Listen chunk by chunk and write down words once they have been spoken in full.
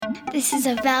This is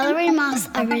a Valerie Moss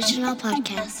original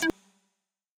podcast.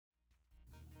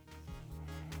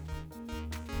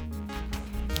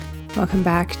 Welcome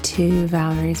back to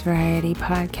Valerie's Variety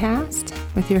Podcast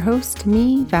with your host,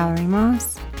 me, Valerie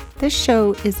Moss. This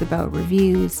show is about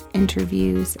reviews,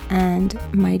 interviews, and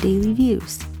my daily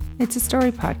views. It's a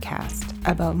story podcast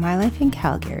about my life in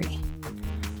Calgary.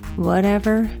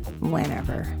 Whatever,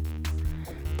 whenever.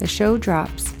 The show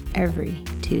drops every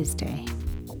Tuesday.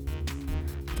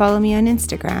 Follow me on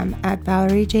Instagram at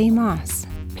Valerie J. Moss,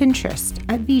 Pinterest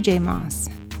at VJ Moss,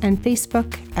 and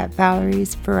Facebook at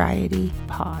Valerie's Variety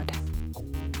Pod.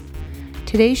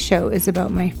 Today's show is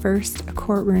about my first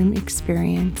courtroom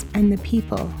experience and the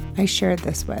people I shared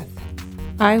this with.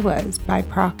 I was, by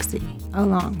proxy,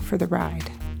 along for the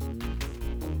ride.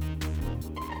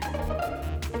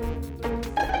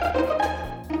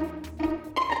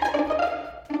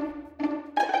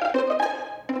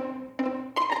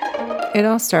 It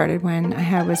all started when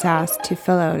I was asked to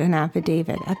fill out an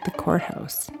affidavit at the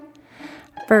courthouse.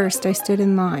 First, I stood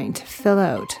in line to fill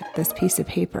out this piece of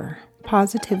paper,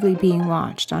 positively being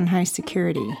watched on high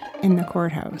security in the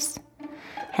courthouse. I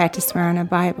had to swear on a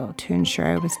Bible to ensure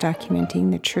I was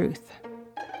documenting the truth.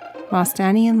 While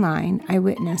standing in line, I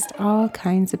witnessed all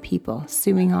kinds of people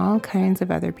suing all kinds of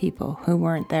other people who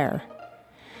weren't there.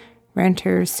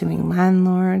 Renters suing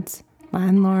landlords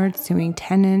suing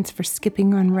tenants for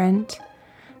skipping on rent,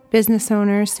 business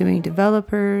owners suing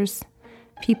developers,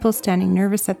 people standing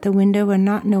nervous at the window and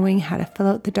not knowing how to fill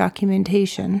out the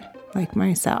documentation, like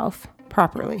myself,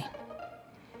 properly.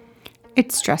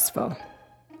 It's stressful.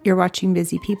 You're watching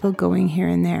busy people going here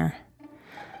and there.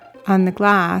 On the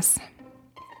glass,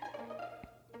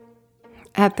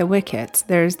 at the wickets,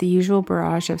 there's the usual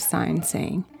barrage of signs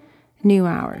saying, new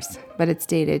hours, but it's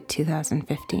dated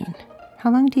 2015.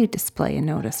 How long do you display a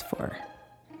notice for?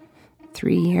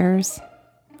 3 years?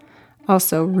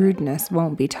 Also, rudeness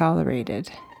won't be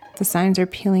tolerated. The signs are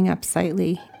peeling up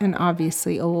slightly and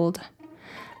obviously old.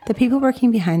 The people working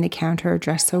behind the counter are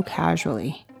dressed so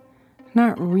casually.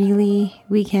 Not really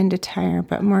weekend attire,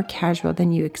 but more casual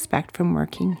than you expect from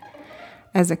working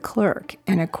as a clerk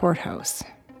in a courthouse.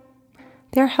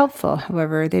 They're helpful,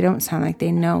 however, they don't sound like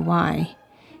they know why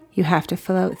you have to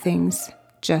fill out things,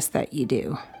 just that you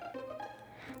do.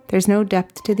 There's no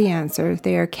depth to the answers.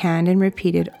 They are canned and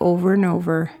repeated over and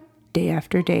over, day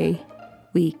after day,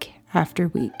 week after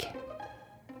week.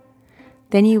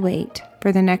 Then you wait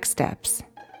for the next steps.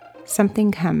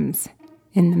 Something comes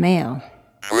in the mail.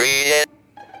 Read it.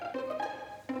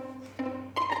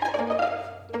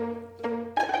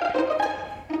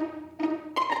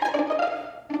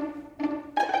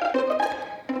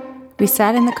 We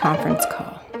sat in the conference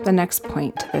call, the next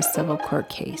point to this civil court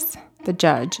case. The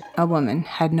judge, a woman,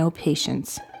 had no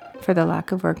patience for the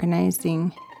lack of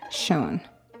organizing shown.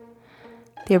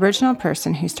 The original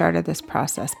person who started this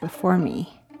process before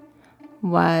me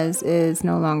is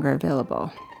no longer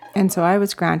available, and so I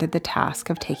was granted the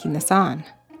task of taking this on.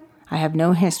 I have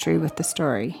no history with the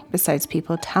story, besides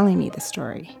people telling me the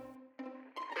story.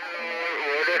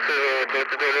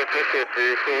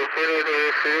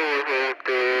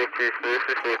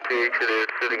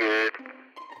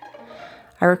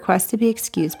 I request to be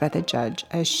excused by the judge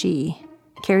as she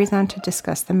carries on to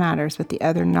discuss the matters with the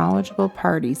other knowledgeable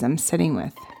parties I'm sitting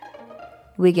with.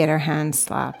 We get our hands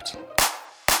slapped.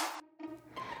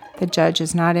 The judge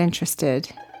is not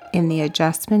interested in the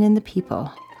adjustment in the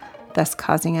people, thus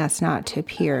causing us not to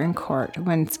appear in court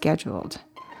when scheduled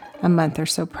a month or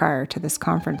so prior to this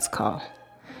conference call,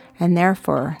 and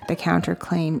therefore the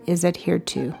counterclaim is adhered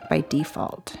to by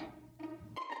default.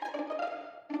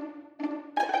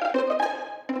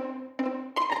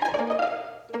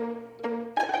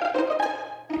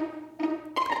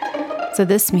 So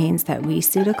this means that we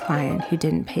sued a client who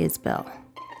didn't pay his bill.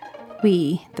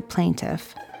 We, the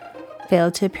plaintiff,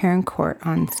 failed to appear in court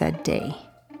on said day.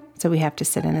 So we have to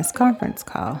sit in this conference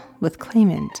call with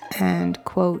claimant and,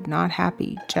 quote, not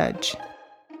happy judge.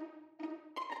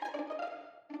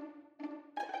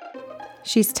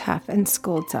 She's tough and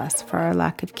scolds us for our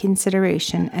lack of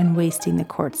consideration and wasting the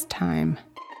court's time.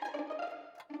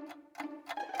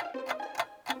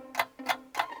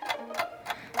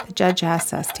 The judge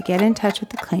asks us to get in touch with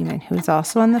the claimant, who is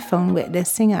also on the phone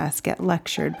witnessing us get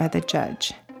lectured by the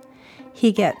judge.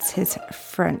 He gets his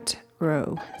front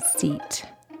row seat.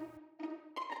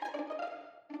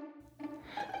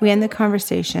 We end the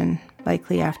conversation,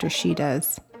 likely after she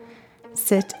does.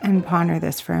 Sit and ponder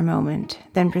this for a moment,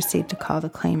 then proceed to call the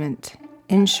claimant.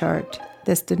 In short,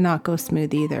 this did not go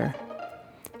smooth either.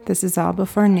 This is all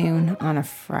before noon on a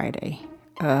Friday.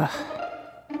 Ugh.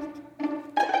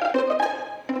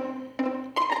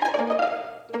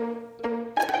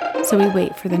 So we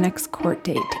wait for the next court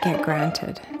date to get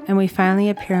granted, and we finally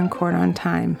appear in court on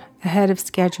time, ahead of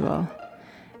schedule,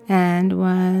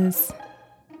 it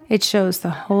shows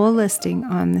the whole listing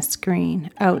on the screen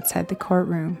outside the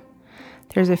courtroom.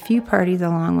 There's a few parties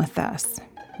along with us.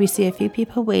 We see a few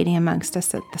people waiting amongst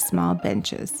us at the small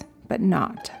benches, but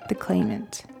not the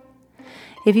claimant.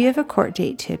 If you have a court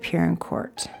date to appear in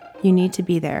court, you need to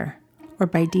be there, or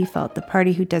by default, the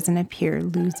party who doesn't appear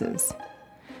loses.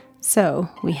 So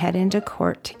we head into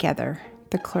court together.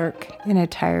 The clerk, in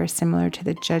attire similar to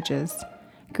the judge's,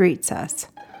 greets us,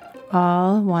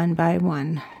 all one by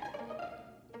one.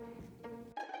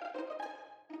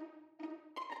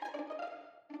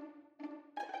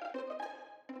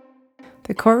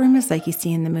 The courtroom is like you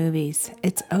see in the movies.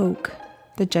 It's oak.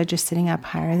 The judge is sitting up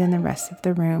higher than the rest of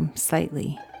the room,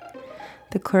 slightly.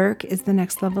 The clerk is the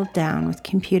next level down with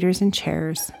computers and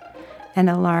chairs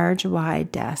and a large,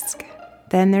 wide desk.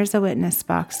 Then there's a witness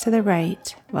box to the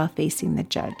right while facing the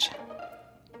judge.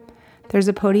 There's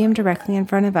a podium directly in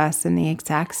front of us in the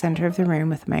exact center of the room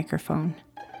with a microphone.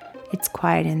 It's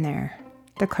quiet in there.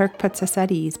 The clerk puts us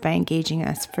at ease by engaging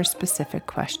us for specific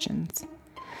questions.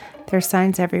 There are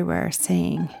signs everywhere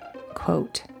saying,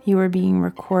 quote, "You are being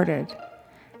recorded,"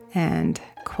 and,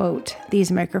 quote,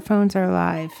 "These microphones are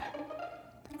live."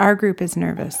 Our group is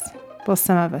nervous. Well,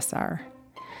 some of us are.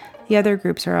 The other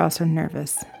groups are also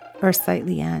nervous, or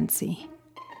slightly antsy.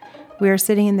 We are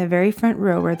sitting in the very front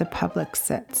row where the public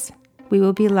sits. We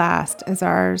will be last, as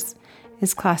ours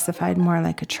is classified more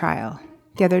like a trial.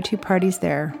 The other two parties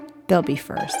there, they'll be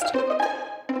first.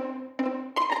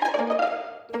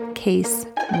 Case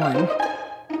 1.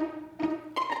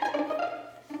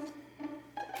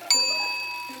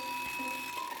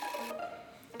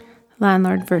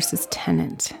 Landlord versus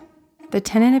tenant. The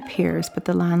tenant appears, but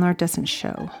the landlord doesn't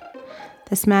show.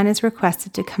 This man is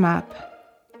requested to come up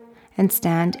and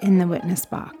stand in the witness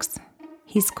box.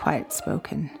 He's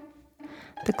quiet-spoken.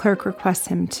 The clerk requests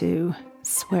him to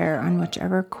swear on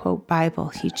whichever, quote, Bible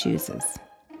he chooses.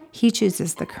 He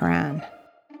chooses the Quran.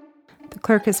 The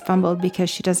clerk is fumbled because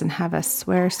she doesn't have a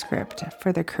swear script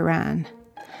for the Quran.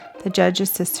 The judge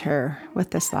assists her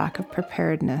with this lack of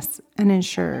preparedness and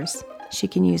ensures she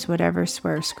can use whatever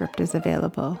swear script is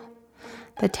available.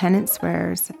 The tenant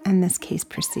swears, and this case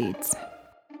proceeds.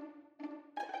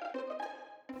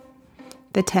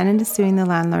 The tenant is suing the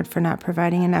landlord for not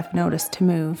providing enough notice to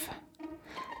move.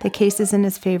 The case is in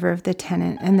his favor of the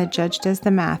tenant, and the judge does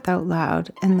the math out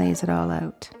loud and lays it all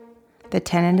out. The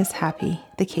tenant is happy.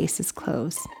 The case is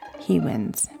closed. He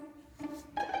wins.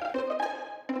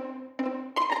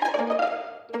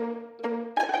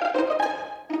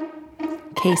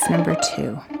 Case number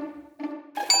 2.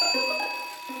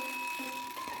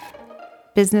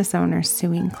 Business owner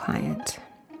suing client.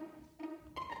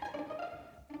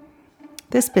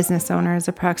 This business owner is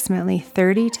approximately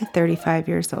 30 to 35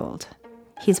 years old.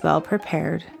 He's well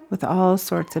prepared with all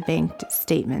sorts of bank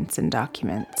statements and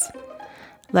documents,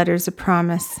 letters of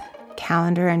promise,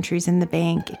 calendar entries in the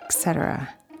bank, etc.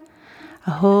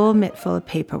 A whole mitt full of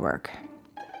paperwork.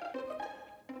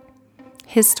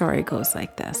 His story goes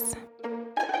like this.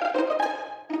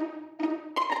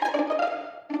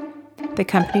 The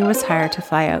company was hired to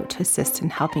fly out to assist in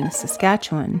helping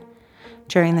Saskatchewan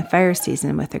during the fire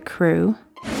season with a crew,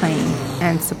 plane,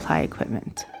 and supply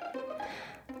equipment.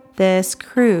 This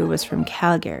crew was from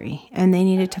Calgary, and they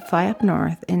needed to fly up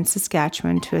north in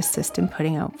Saskatchewan to assist in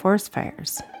putting out forest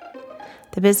fires.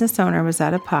 The business owner was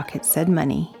out of pocket said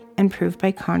money and proved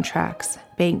by contracts,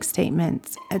 bank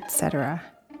statements, etc.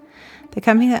 The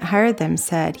company that hired them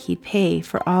said he'd pay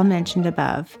for all mentioned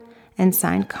above and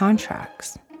signed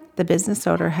contracts. The business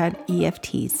owner had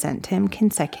EFTs sent to him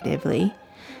consecutively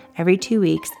every 2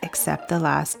 weeks except the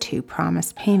last 2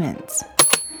 promised payments.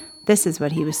 This is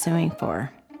what he was suing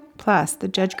for. Plus, the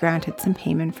judge granted some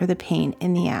payment for the pain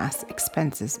in the ass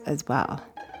expenses as well.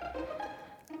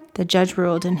 The judge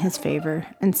ruled in his favor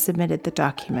and submitted the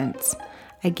documents.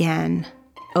 Again,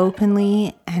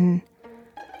 openly and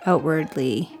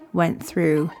outwardly went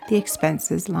through the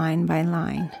expenses line by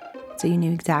line, so you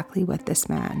knew exactly what this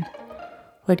man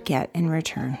would get in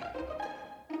return.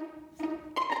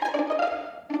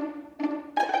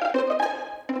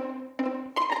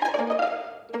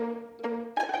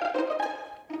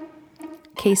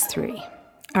 Case 3,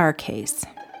 our case.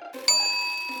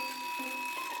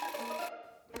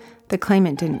 The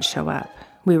claimant didn't show up.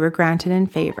 We were granted in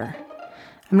favor.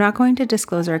 I'm not going to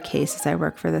disclose our case as I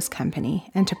work for this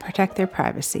company, and to protect their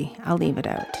privacy, I'll leave it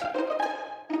out.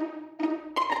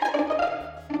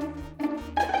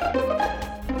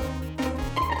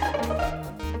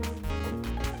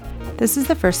 This is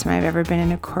the first time I've ever been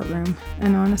in a courtroom,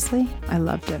 and honestly, I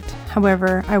loved it.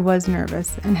 However, I was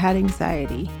nervous and had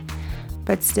anxiety,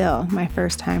 but still, my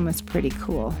first time was pretty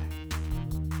cool.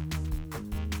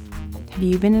 Have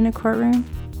you been in a courtroom?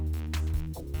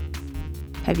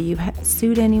 Have you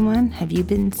sued anyone? Have you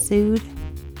been sued?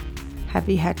 Have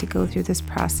you had to go through this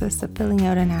process of filling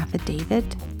out an affidavit?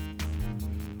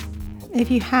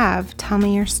 If you have, tell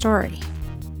me your story.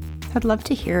 I'd love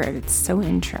to hear it. It's so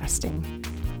interesting.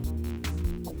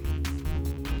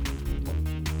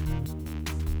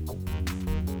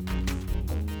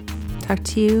 Talk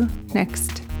to you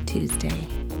next Tuesday.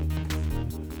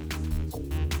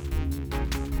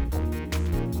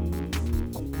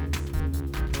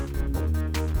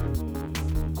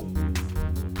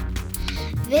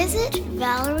 Visit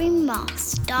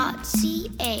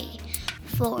ValerieMoss.ca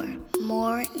for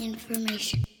more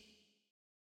information.